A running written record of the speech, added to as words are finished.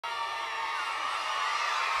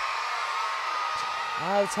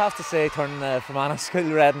I would have to say turning the Fermanagh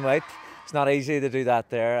school red and white. It's not easy to do that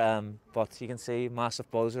there, but you can see massive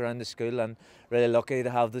buzz around the school and really lucky to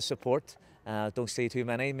have the support. Don't see too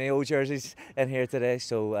many Mayo jerseys in here today,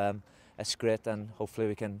 so it's great and hopefully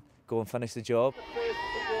we can go and finish the job.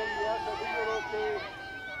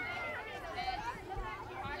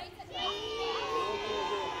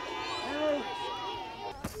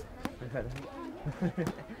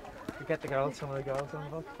 You get the girls, some of the girls on the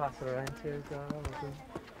bus, pass it around here as well.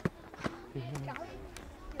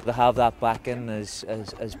 To have that backing is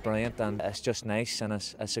brilliant, and it's just nice, and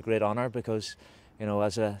it's a great honour because, you know,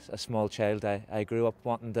 as a small child I grew up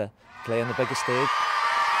wanting to play on the biggest stage.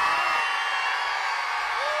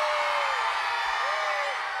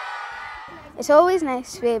 It's always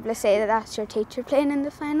nice to be able to say that that's your teacher playing in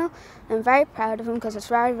the final. I'm very proud of him because it's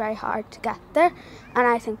very, very hard to get there, and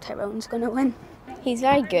I think Tyrone's going to win. He's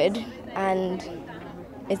very good, and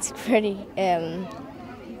it's pretty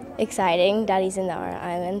exciting that he's in the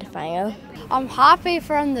Ireland final. I'm happy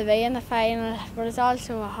for him to be in the final, but it's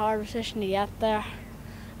also a hard position to get there.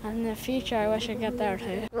 And in the future I wish I'd get there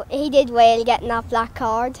too. He did well getting that black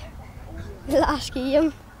card last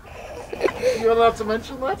game. You're allowed to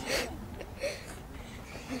mention that?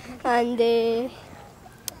 And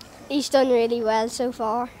he's done really well so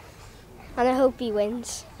far, and I hope he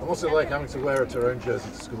wins. And what's it like having to wear a Tyrone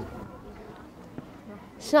jersey to school?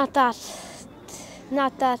 It's I'm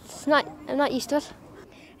not used to it.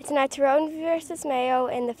 It's now Tyrone versus Mayo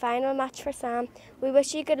in the final match for Sam. We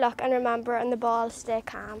wish you good luck and remember on the ball, stay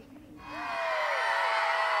calm.